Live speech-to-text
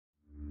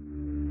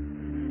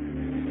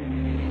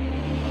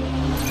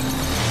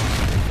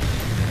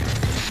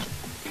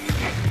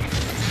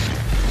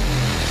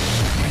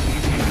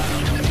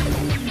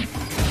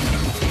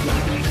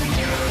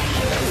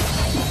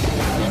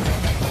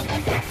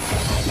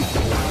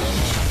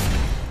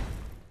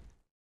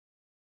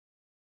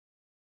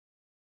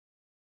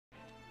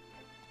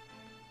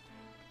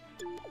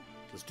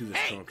Let's do this,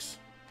 Trunks.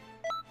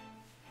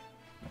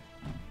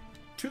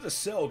 To the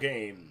Cell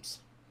games.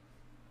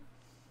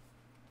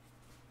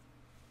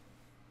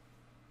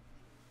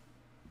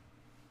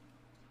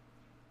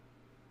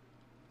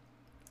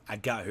 I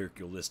got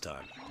Hercule this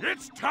time.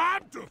 It's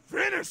time to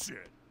finish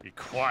it! Be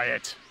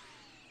quiet.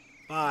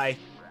 Bye.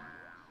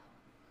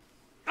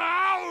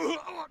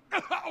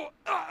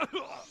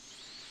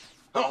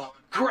 Oh,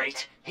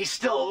 great. He's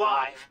still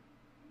alive.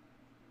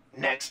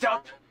 Next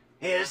up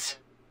is...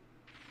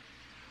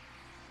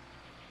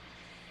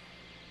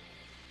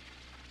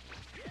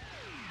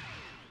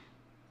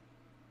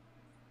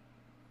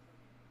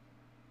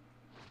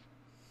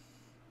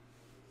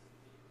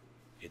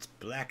 It's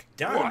Black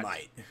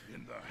Dynamite. What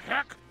in the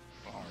heck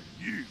are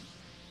you?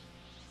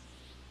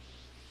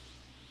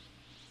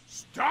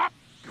 Stop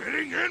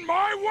getting in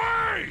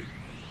my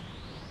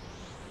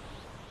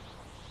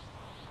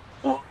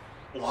way!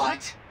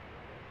 What?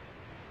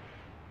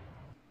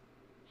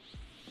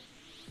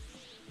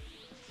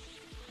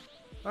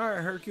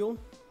 Alright, Hercule.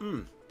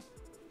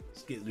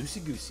 Let's get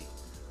loosey-goosey.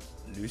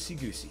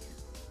 Loosey-goosey.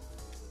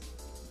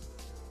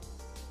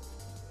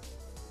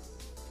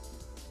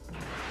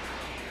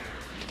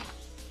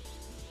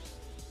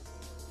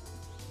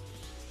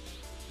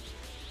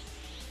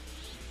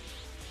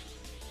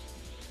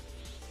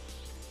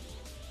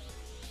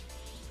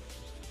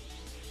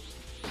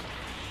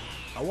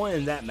 I won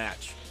in that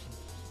match.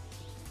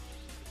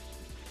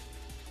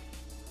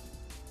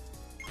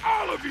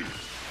 All of you,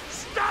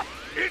 stop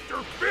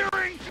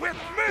interfering with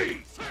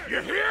me!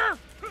 You hear?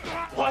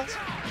 What?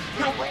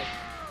 No way.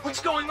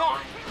 What's going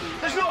on?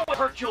 There's no way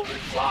Hercule can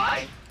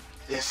fly.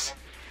 This...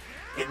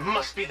 It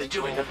must be the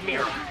doing of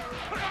Mira.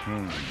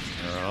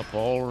 You're up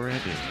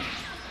already.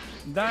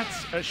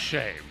 That's a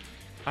shame.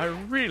 I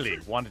really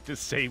wanted to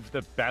save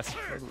the best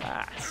for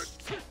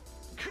last.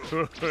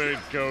 Good,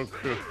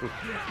 Goku.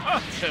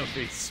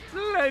 Utterly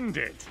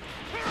splendid.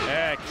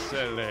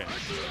 Excellent.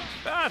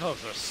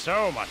 Battles are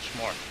so much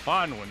more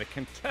fun when the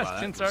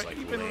contestants are like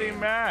evenly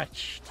lame.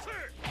 matched.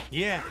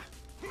 Yeah,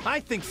 I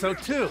think so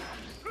too.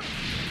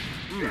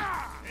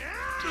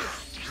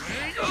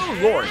 Oh,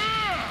 Lord.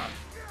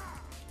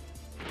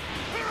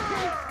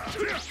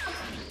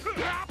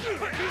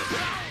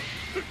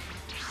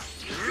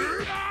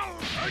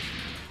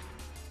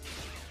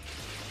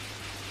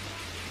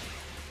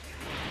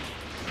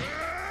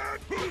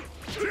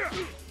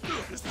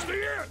 This is the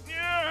end!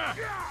 Yeah.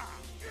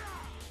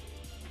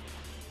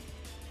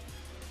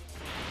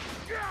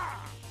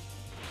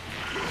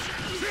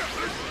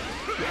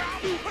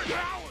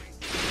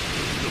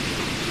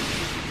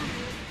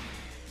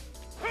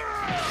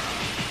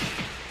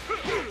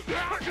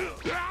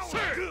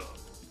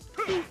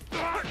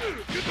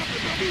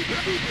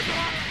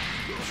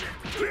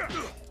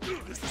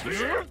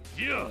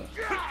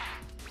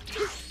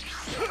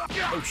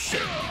 Oh,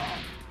 shit.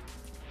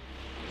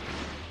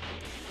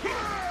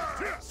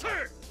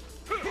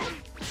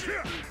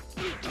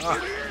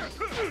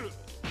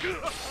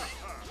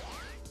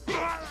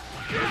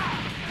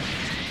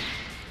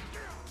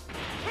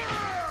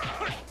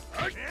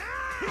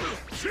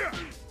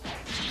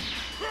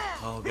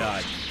 Oh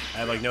god, I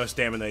have like no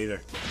stamina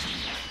either.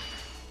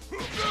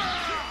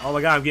 Oh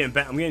my god,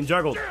 I'm getting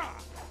juggled.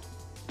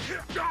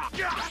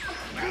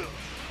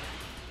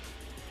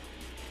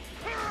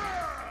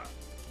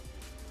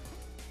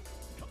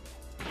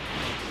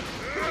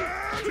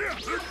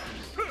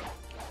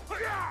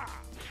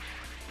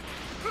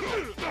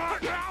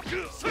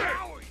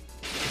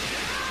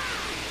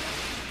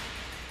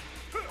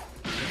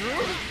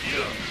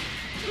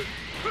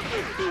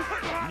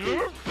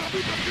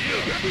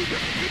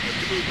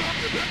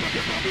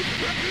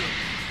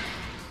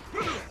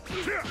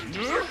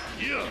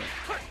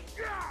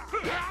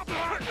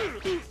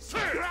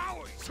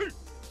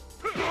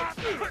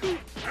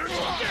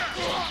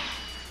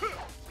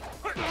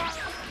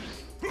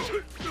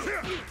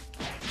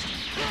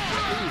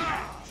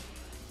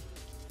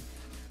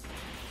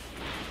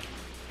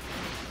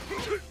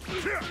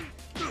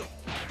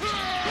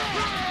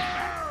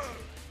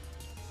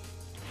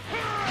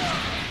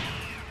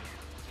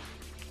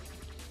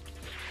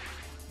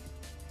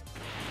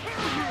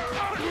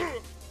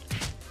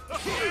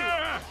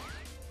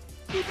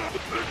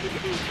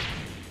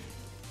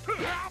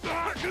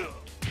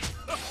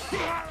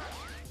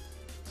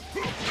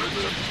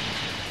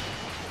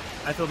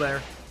 I feel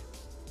better.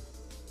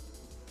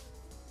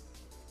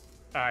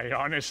 I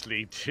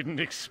honestly didn't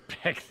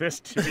expect this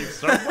to be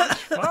so much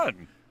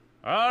fun.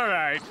 All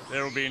right,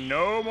 there will be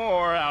no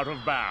more out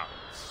of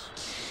bounds.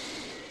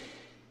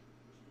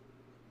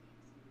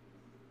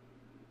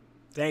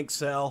 Thanks,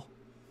 Cell.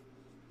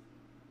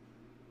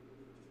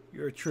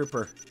 You're a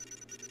trooper.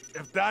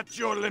 If that's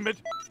your limit,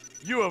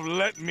 you have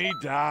let me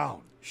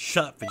down.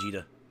 Shut up,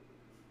 Vegeta.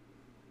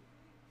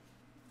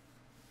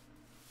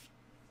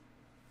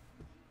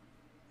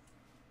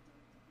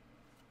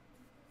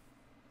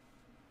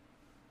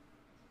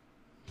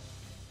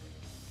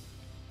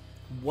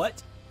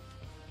 What?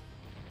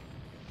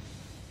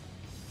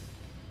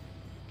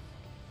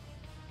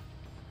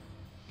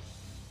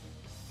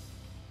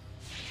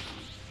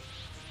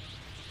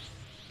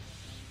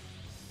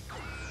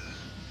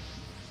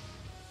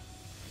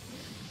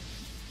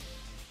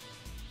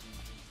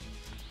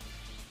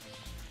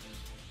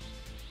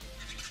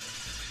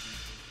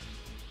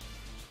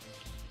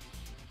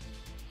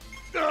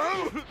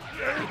 It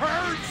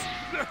hurts!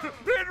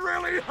 It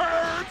really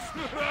hurts!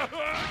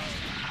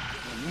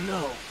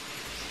 No.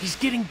 He's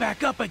getting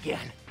back up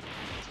again.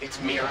 It's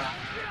Mira.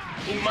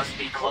 He must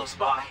be close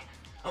by.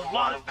 A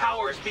lot of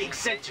power is being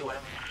sent to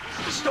him.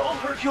 Stall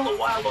Hercule a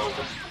while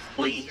longer.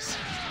 Please.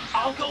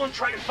 I'll go and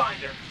try to find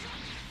her.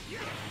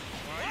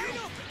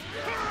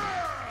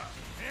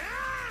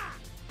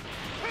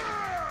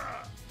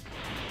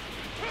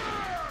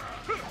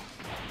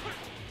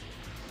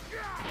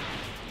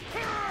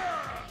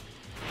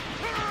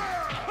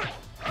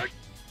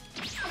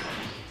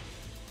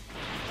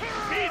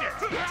 Beat it!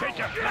 Take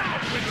your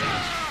planet with you!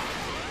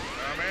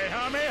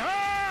 Kamehameha!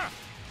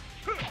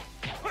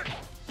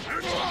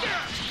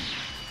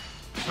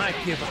 I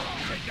give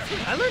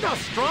up. I learned how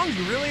strong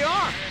you really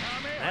are.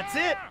 That's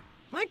it.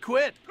 I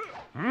quit.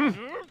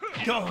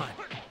 Go on.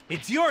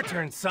 It's your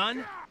turn,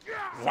 son.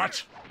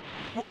 What?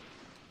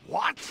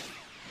 What?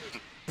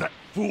 That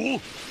fool?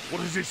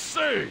 What does he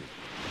say?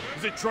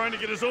 Is he trying to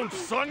get his own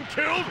son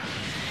killed?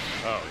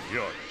 Oh,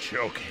 you're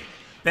joking.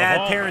 Bad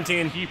Of all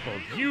parenting. the people,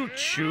 you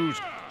choose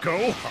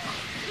Gohan.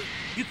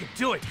 You can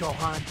do it,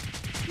 Gohan.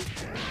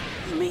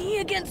 Me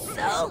against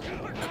Cell?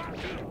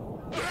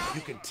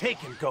 You can take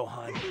him,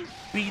 Gohan.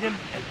 Beat him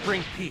and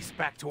bring peace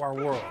back to our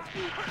world.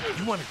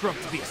 You want to grow up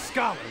to be a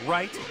scholar,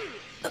 right?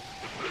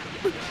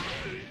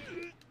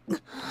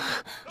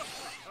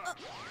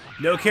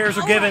 No cares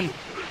are given.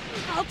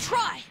 I'll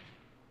try.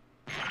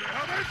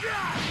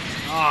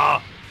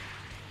 Ah.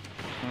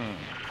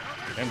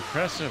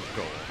 Impressive,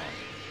 Gohan.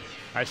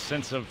 I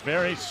sense a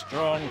very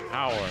strong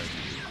power in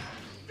you.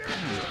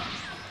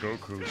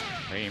 Goku's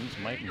claims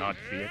might not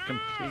be a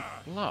complete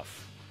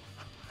bluff.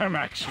 I'm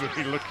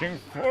actually looking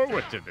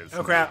forward to this.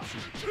 Oh crap.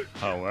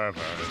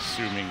 However,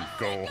 assuming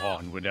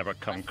Gohan would ever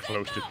come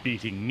close to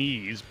beating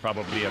me is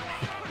probably a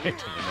bit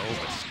of an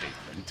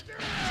overstatement.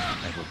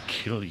 I will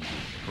kill you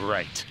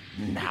right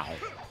now.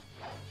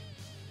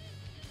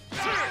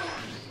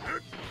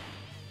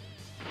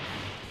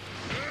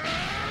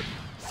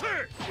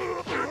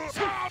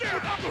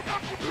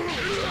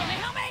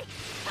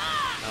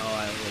 Oh,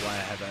 I don't know why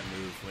I have that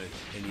move when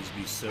it needs to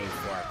be so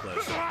far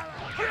close.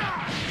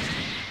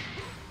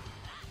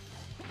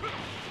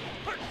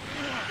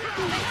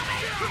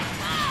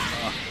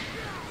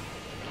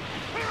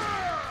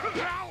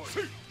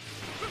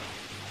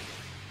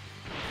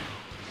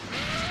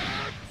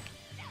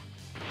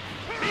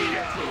 Beat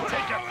it!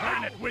 Take your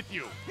planet with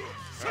you!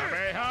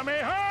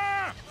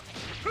 Kamehameha!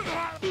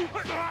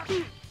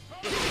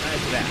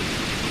 That's that.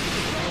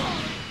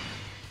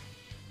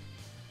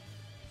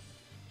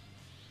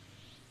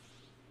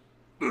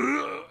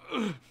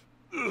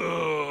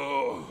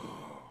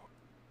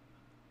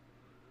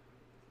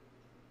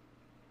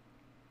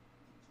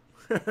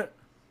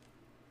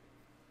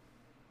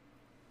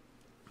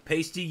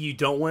 Pasty, you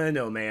don't want to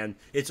know, man.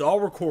 It's all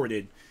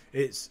recorded.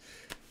 It's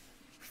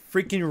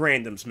freaking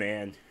randoms,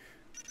 man.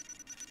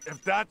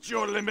 If that's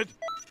your limit,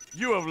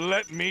 you have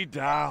let me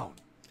down.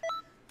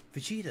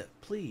 Vegeta,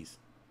 please.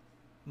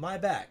 My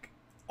back.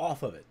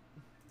 Off of it.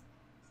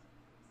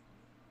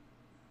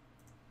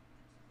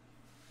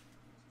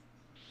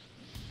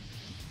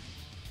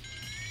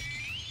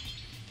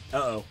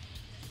 Uh-oh.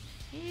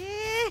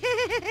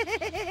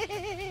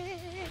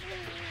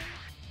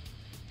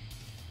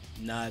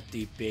 Not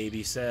the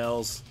baby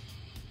cells.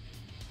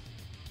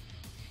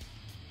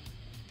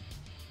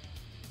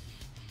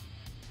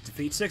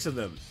 Defeat 6 of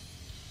them.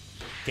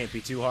 Can't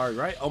be too hard,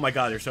 right? Oh my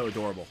god, they're so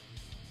adorable.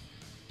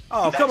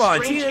 Oh, That come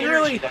on, strange Tina, energy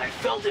really? that I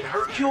felt in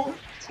Hercule,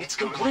 it's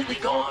completely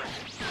gone.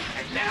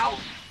 And now,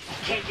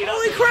 I can't get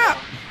Holy up crap!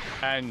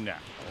 And now,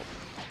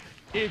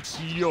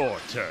 it's your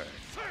turn.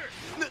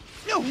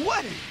 No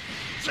way!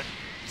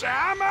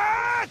 Damn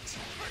it!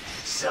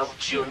 Cell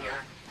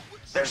Jr.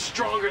 They're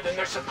stronger than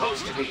they're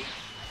supposed to be.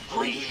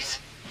 Please.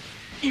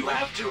 You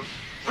have to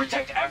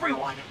protect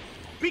everyone.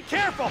 Be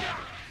careful!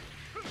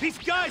 These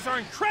guys are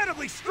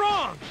incredibly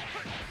strong!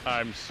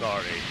 I'm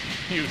sorry.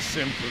 You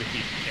simply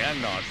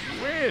cannot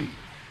win.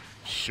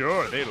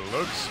 Sure, they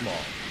look small,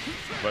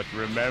 but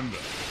remember,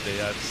 they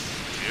are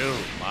still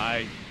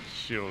my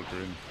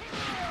children.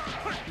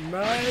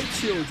 My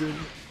children.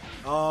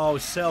 Oh,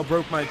 Cell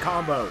broke my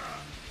combo.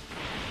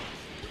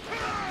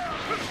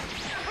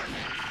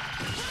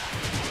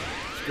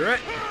 Screw it.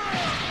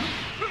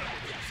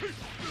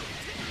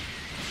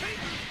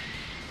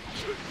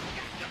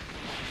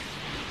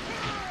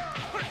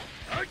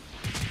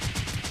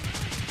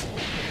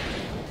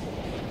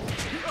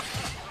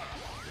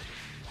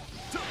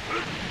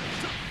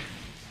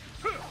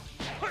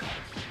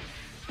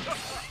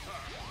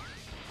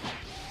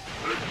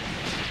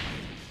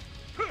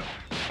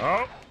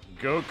 Oh,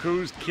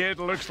 Goku's kid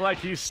looks like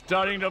he's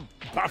starting to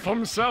buff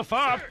himself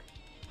up.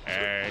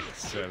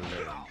 Excellent.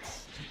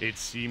 It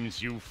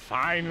seems you've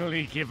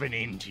finally given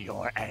in to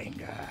your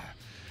anger.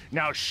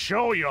 Now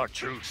show your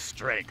true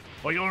strength,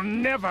 or you'll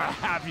never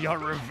have your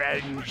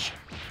revenge.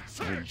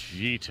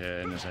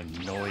 Vegeta and his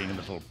annoying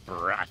little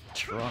brat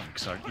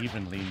Trunks are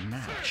evenly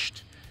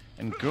matched,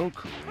 and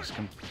Goku is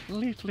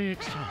completely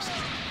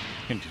exhausted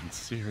and in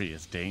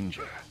serious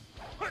danger.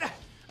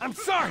 I'm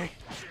sorry.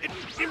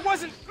 It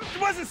wasn't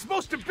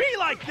supposed to be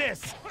like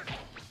this.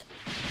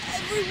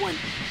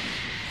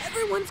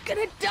 Everyone's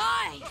gonna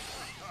die.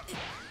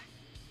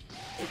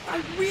 If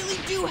I really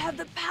do have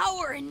the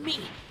power in me,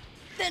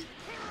 then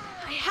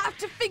I have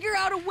to figure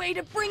out a way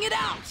to bring it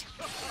out.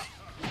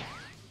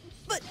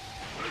 But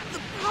the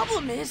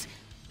problem is,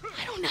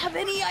 I don't have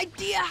any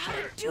idea how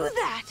to do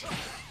that.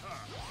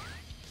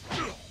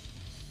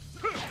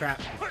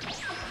 Crap.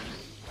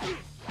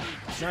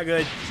 It's not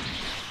good.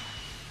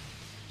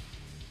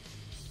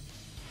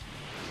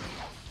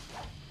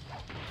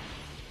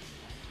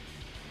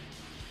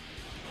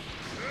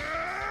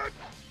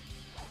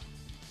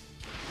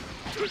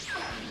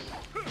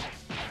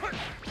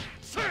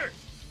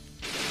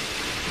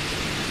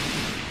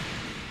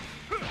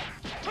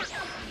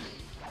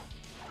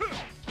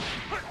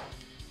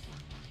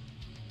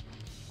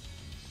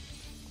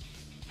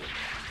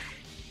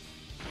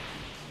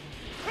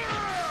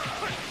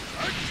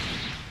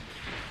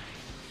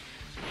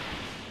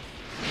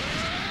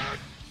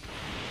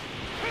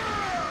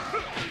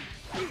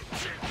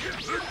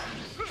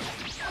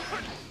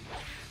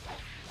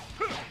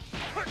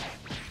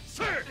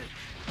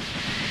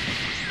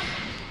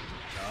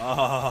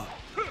 Oh,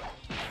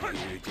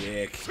 you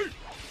dick.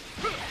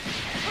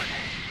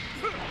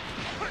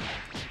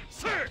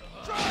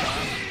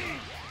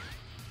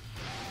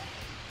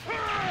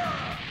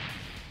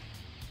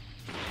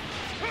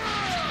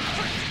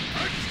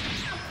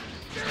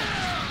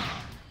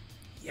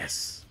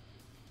 Yes.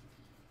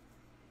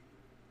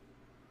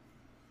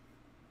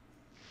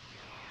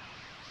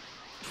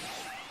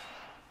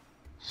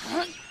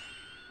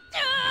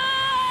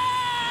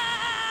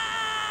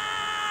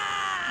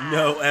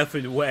 No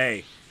effing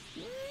way.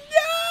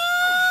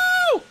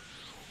 No!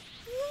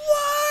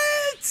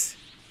 What?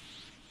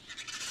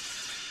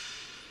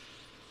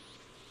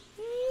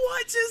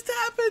 What just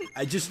happened?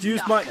 I just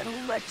used my... Not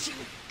gonna let you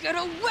get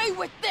away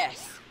with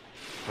this.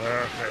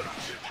 Perfect.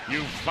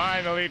 You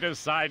finally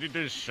decided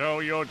to show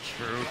your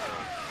true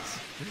colors.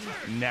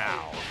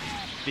 Now,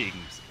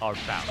 things are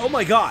bound Oh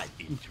my god. to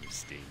be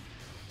interesting.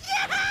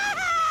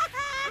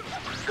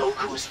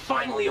 Goku has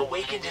finally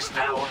awakened his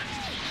power.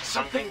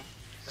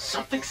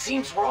 Something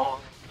seems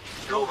wrong.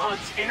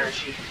 Gohan's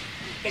energy.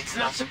 It's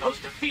not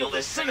supposed to feel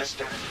this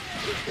sinister.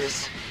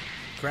 This...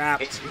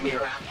 Crap. It's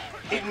Mira.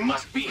 It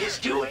must be his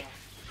doing.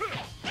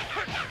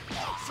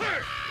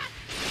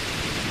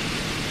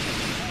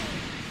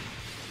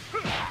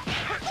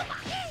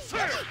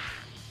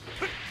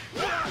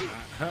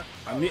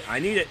 I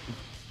need it.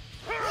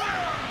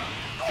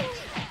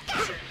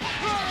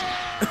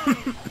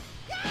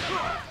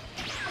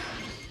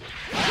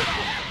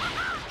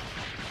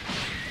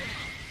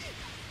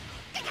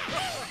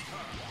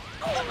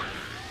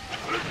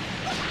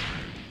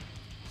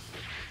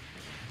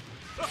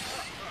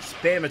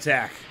 Spam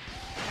attack.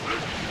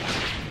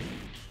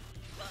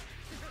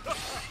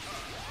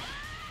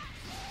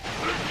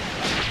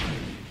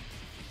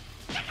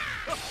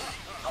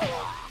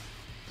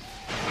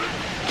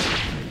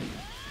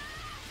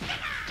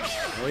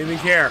 I don't even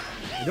care.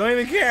 I don't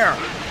even care.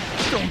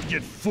 Don't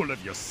get full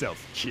of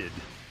yourself, kid.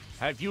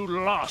 Have you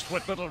lost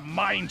what little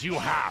mind you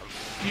have?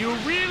 Do you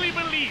really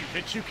believe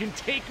that you can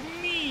take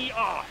me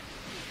on?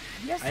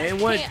 Yes, I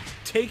didn't want to can.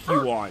 take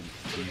you on.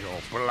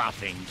 You're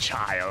bluffing,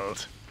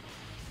 child.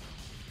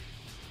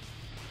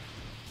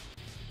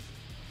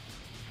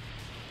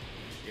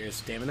 Here's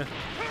stamina.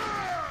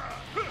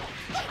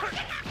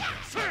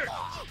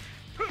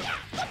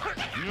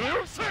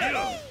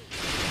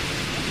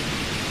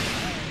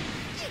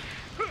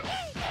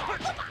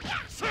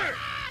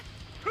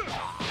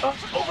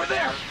 Over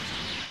there!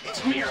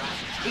 It's Mira.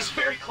 He's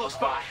very close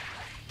by.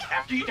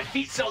 After you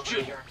defeat Cell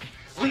Jr.,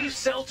 leave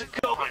Cell to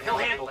Gohan. He'll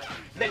handle it.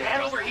 Then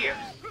head over here.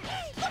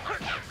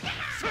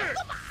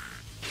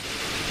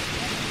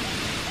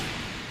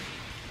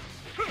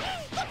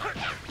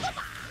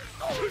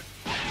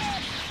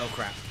 Oh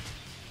crap.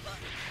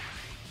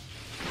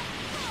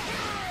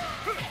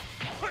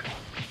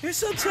 You're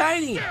so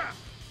tiny.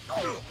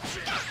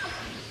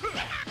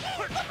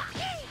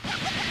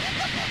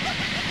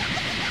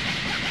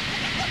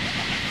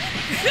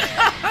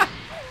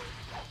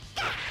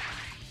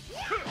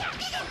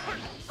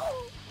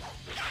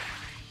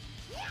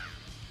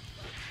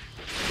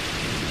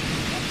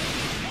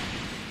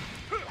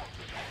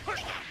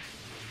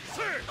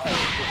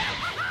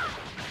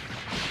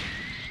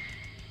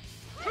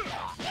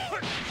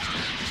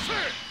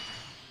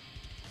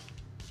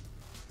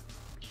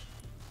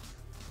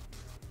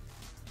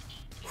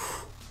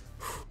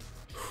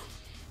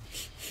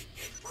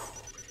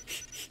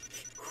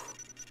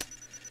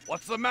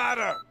 What's the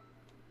matter?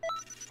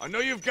 I know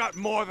you've got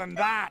more than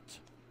that.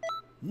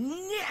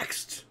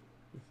 Next.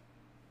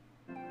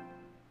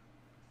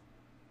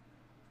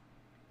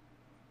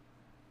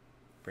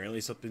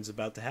 Apparently something's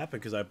about to happen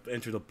because I've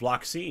entered a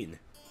block scene.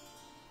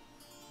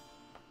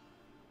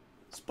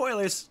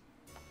 Spoilers.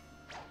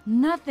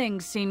 Nothing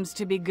seems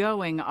to be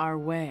going our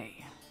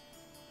way.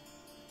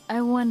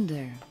 I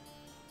wonder,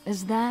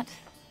 is that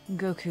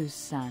Goku's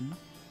son?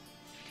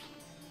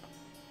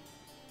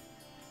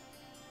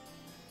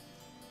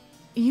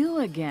 You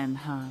again,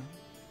 huh?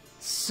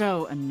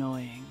 So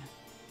annoying.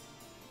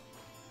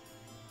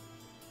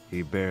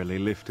 He barely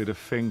lifted a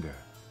finger,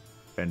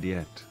 and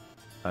yet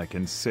I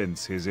can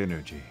sense his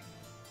energy.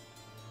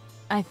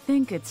 I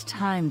think it's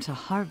time to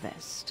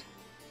harvest.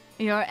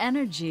 Your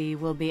energy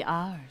will be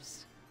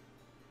ours.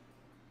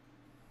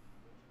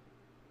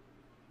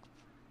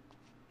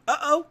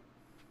 Uh-oh.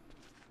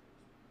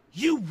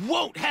 You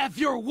won't have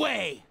your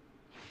way!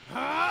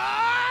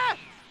 Ah!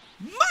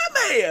 My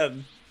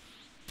man!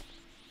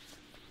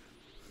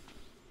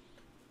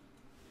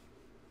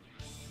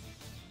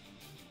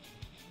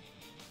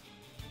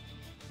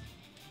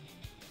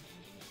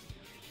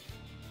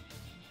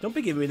 Don't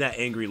be giving me that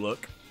angry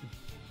look.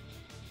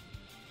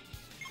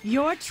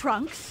 Your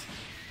Trunks?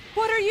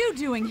 What are you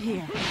doing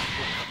here?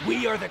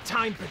 We are the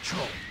Time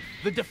Patrol,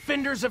 the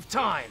defenders of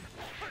time,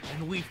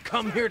 and we've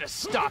come here to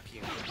stop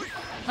you.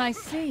 I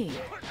see.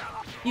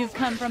 You've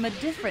come from a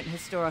different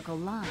historical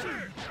line.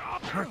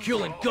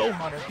 Hercule and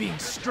Gohan are being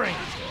strange,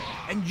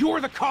 and you're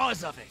the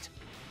cause of it.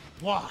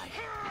 Why?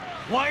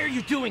 Why are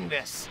you doing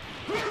this?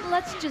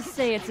 Let's just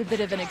say it's a bit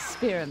of an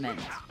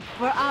experiment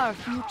for our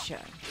future.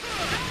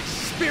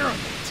 Experiment?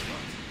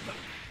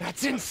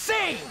 That's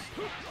insane!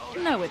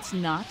 No, it's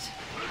not.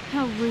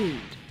 How rude.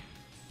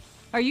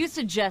 Are you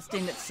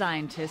suggesting that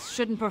scientists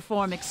shouldn't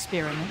perform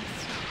experiments?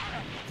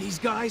 These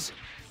guys,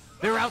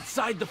 they're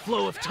outside the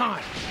flow of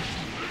time.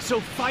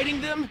 So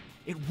fighting them,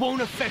 it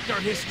won't affect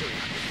our history.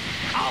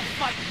 I'll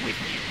fight with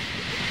you.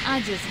 I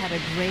just had a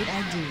great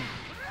idea.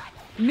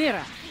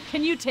 Mira,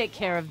 can you take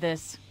care of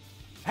this?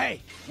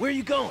 Hey, where are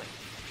you going?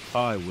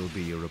 I will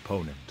be your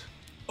opponent.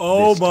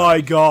 Oh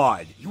my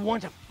god. You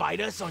want to fight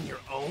us on your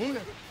own?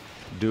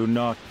 Do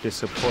not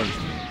disappoint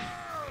me.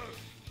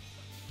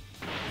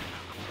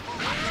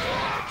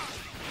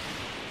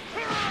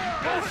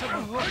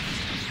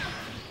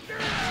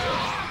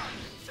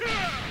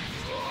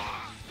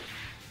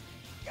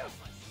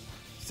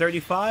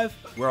 $35,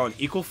 we're on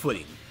equal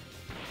footing.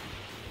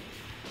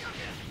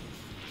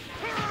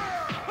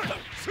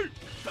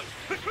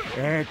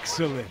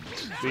 Excellent.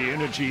 The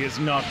energy is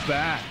not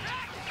bad.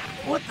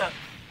 What the?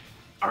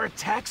 Our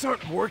attacks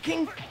aren't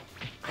working?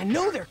 I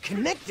know they're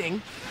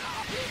connecting.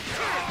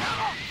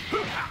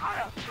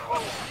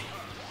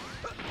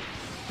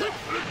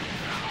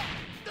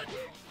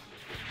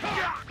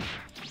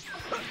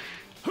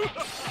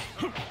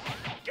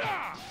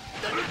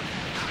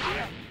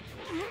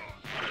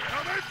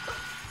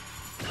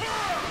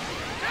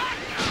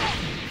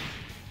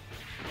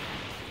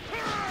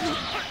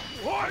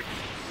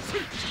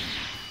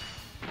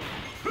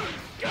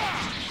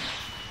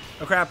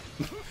 Oh crap.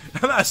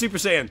 I'm not a Super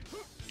Saiyan.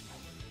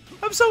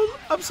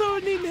 I'm so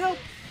in need of help.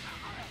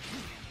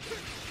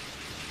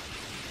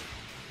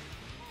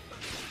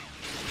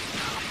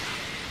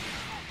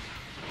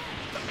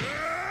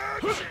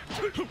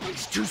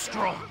 He's too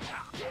strong.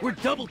 We're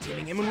double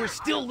teaming him and we're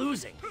still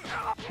losing.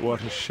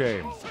 What a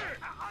shame.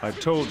 I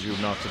told you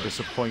not to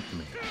disappoint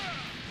me.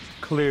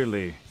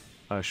 Clearly,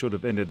 I should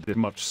have ended it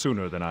much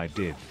sooner than I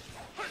did.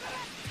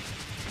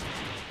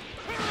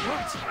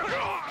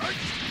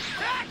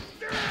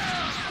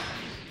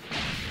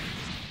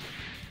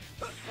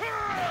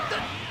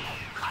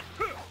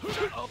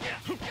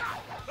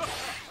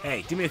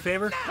 Hey, do me a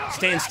favor.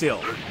 Stand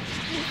still.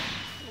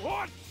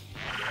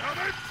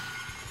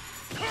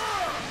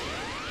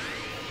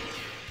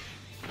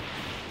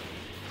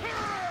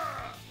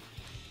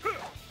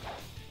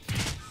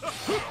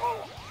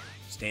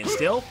 Stand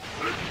still.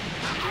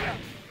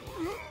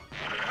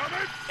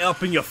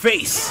 Up in your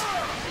face.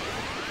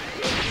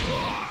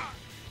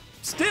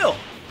 Still.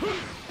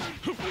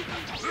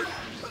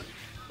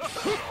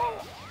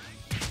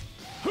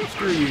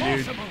 Screw you,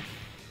 dude.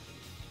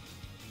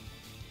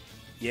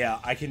 Yeah,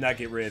 I cannot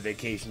get rid of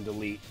Vacation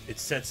Delete. It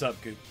sets up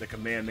the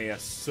Kamehameha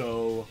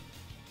so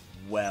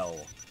well.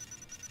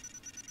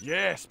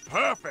 Yes,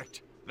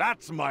 perfect.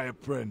 That's my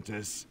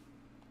apprentice.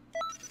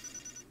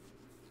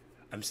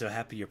 I'm so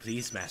happy you're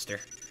pleased, Master.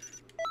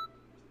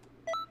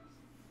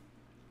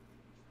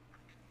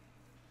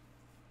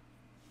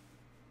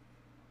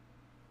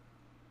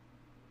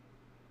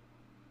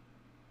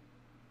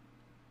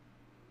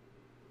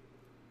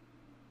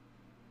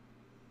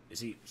 Is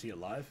he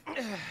alive?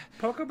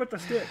 Poke him with the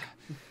stick.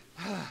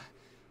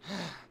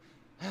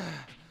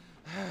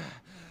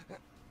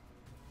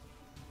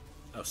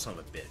 Oh, son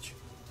of a bitch.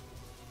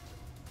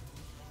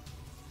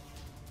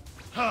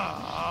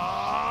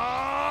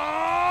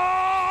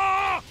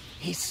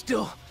 He's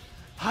still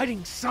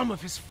hiding some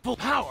of his full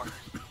power.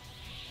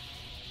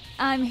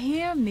 I'm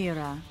here,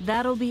 Mira.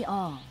 That'll be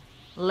all.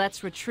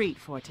 Let's retreat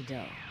for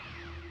today.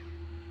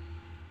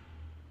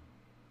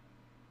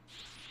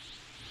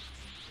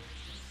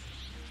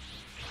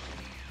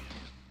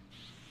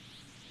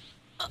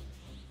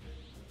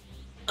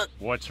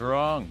 What's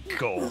wrong,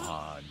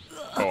 Gohan?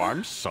 Oh,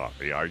 I'm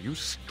sorry. Are you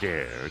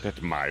scared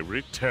at my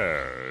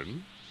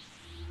return?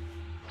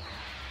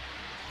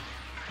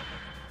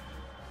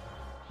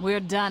 We're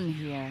done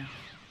here.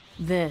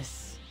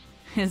 This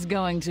is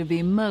going to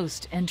be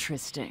most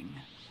interesting.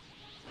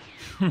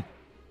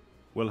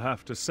 We'll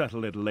have to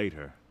settle it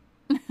later.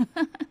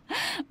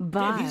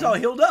 Bye. Damn, he's all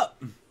healed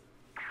up.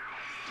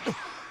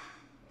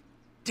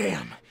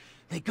 Damn,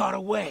 they got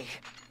away.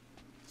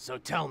 So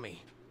tell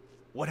me,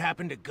 what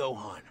happened to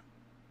Gohan?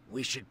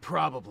 We should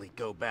probably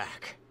go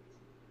back.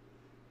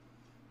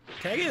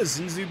 Can I get a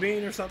Zinzu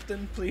bean or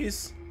something,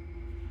 please?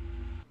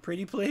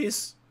 Pretty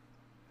please.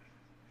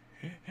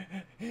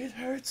 It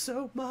hurts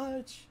so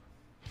much.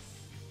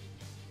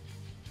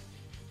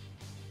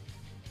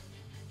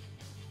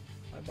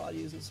 My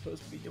body isn't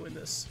supposed to be doing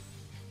this.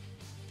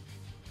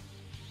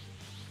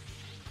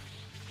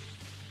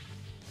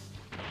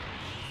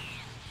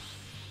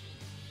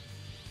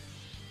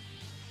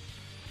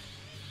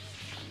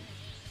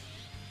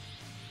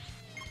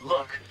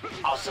 Look,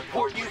 I'll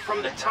support you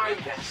from the time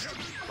vest,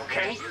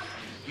 okay?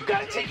 You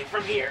gotta take it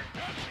from here.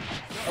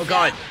 Oh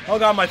god,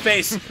 my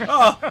face.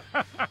 Oh,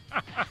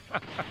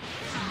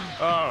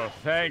 Oh,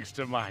 thanks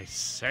to my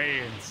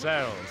Saiyan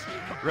cells,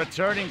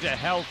 returning to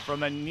health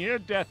from a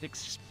near-death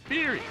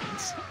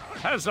experience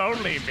has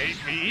only made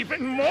me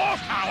even more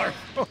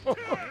powerful.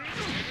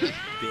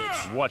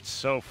 bitch. What's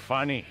so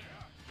funny?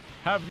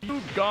 Have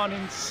you gone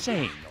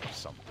insane or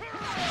something?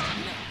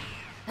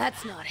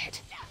 That's not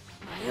it.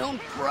 My own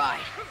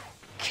pride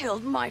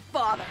killed my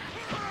father.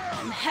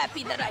 I'm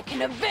happy that I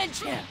can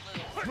avenge him.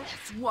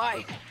 That's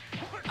why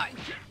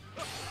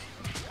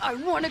I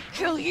want to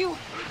kill you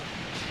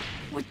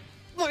with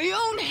my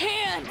own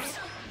hands.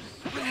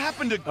 What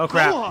happened to Oh,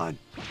 crap. Gohan?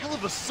 All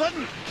of a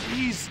sudden,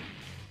 he's...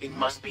 It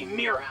must be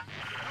Mira.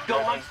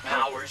 Gohan's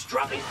power is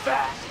dropping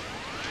fast.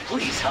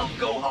 Please help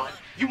Gohan.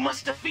 You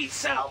must defeat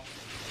Cell.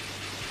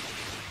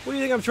 What do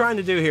you think I'm trying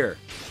to do here?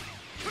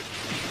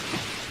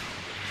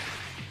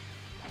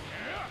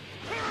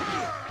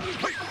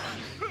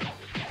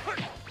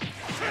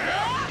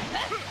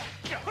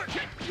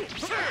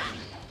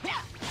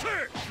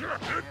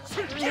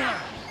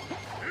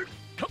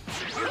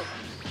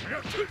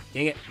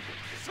 Dang it.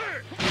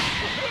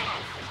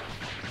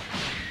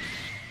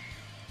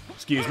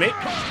 Excuse me.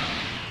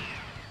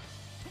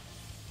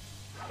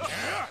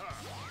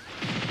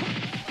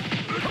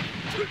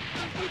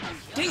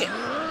 Dang it.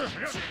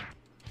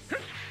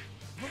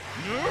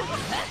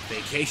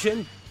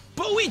 Vacation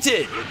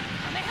Boeted.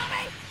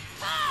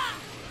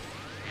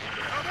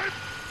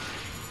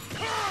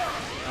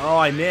 Oh,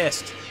 I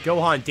missed.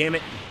 Gohan, damn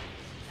it.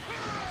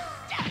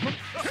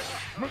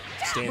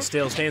 Stand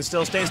still, stand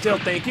still, stand still.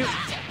 Thank you.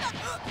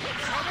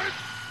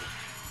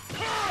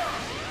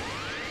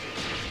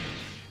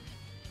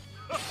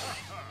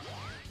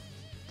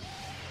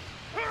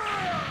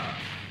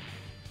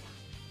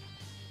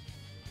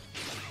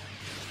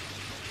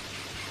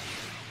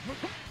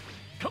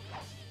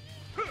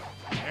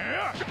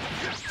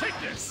 Take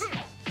this!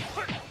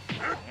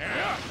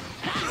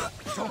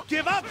 Don't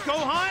give up,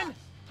 Gohan!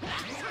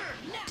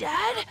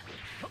 Dad?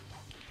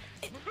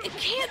 It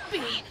can't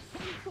be.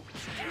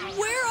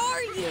 Where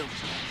are you?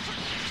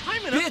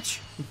 I'm in Bitch.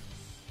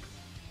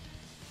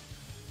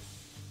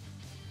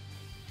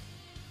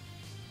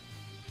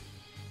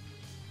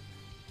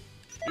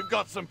 You've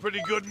got some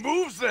pretty good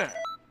moves there.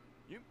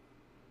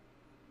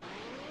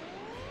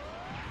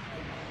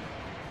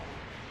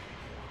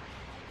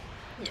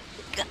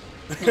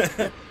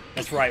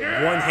 That's right,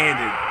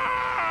 one-handed.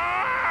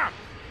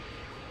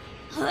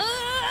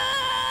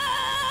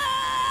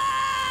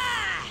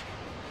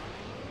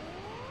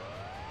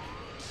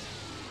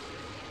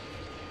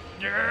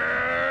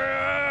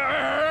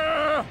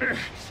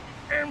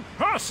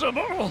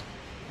 Impossible!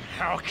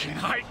 How can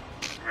I...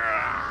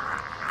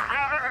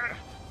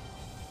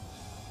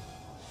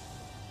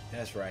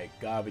 That's right,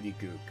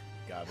 gobbledygook.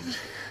 Gobbledygook.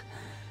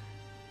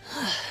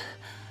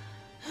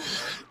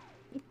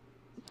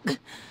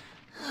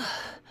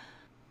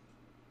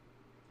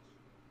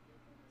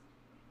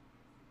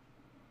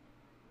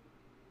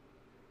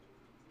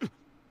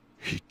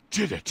 He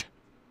did it.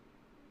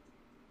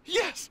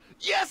 Yes!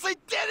 Yes, I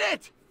did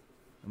it!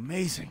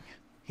 Amazing.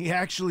 He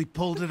actually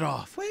pulled it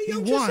off. What He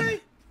did you won.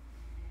 say?